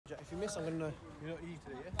miss, I'm gonna know. You're not eating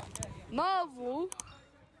today, yeah? Marvel.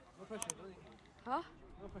 No pressure, don't you? Huh?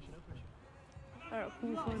 No pressure, no pressure. Alright,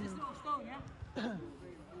 cool. Is this not a stone, yeah?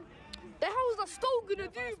 The hell's that stone gonna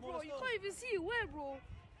do, bro? You can't even see it. Where, bro?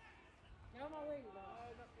 Get on my way, bro.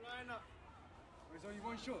 Line up. There's only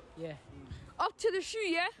one shot. Yeah. Up to the shoe,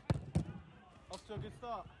 yeah? Off to a good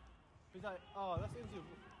start. He's like, oh, that's into you.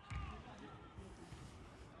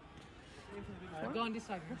 Go on this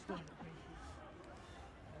side, stone.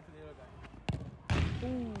 Into the yellow guy.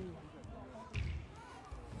 Ooh.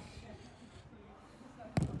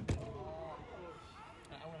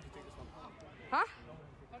 I want to take this one. Huh?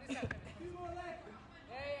 On this side. Yeah,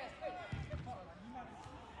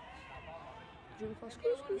 Drink fast.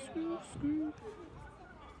 Screw.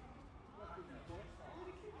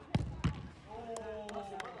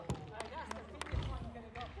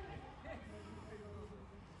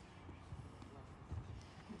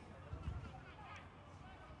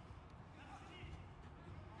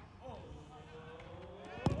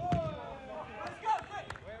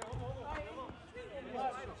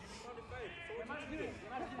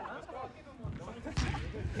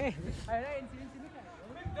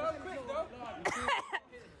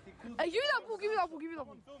 Hey, give me that ball, give me that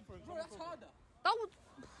ball. Bro, that's harder. That was...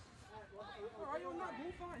 Bro, are you on that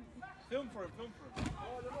ball? Fine. Film for him.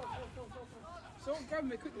 Someone grab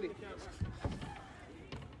me quickly.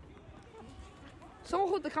 Someone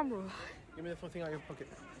hold the camera. Give me the thing out of your pocket.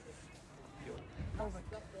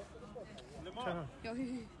 Lemar, Yo,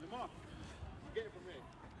 Lemar, get it from me.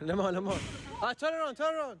 Lemar. Ah, turn around.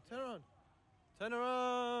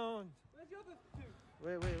 Where's the other two?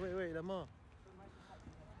 Wait, Lemar.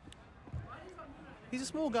 He's a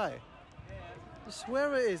small guy. Just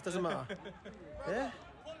where it is, doesn't matter. Yeah?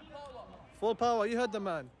 Full power, you heard the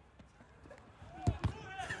man.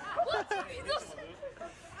 what? He just...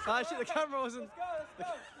 Ah, shit, the camera wasn't.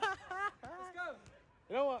 Let's go.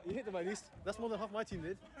 You know what? You hit the man. That's more than half my team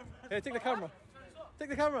did. Hey, take the camera. Take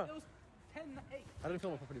the camera. It was 10-8. I didn't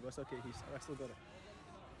film it properly, but it's okay. I still got it.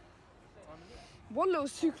 One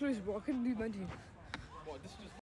was too close, bro. I couldn't do 19. What, this is just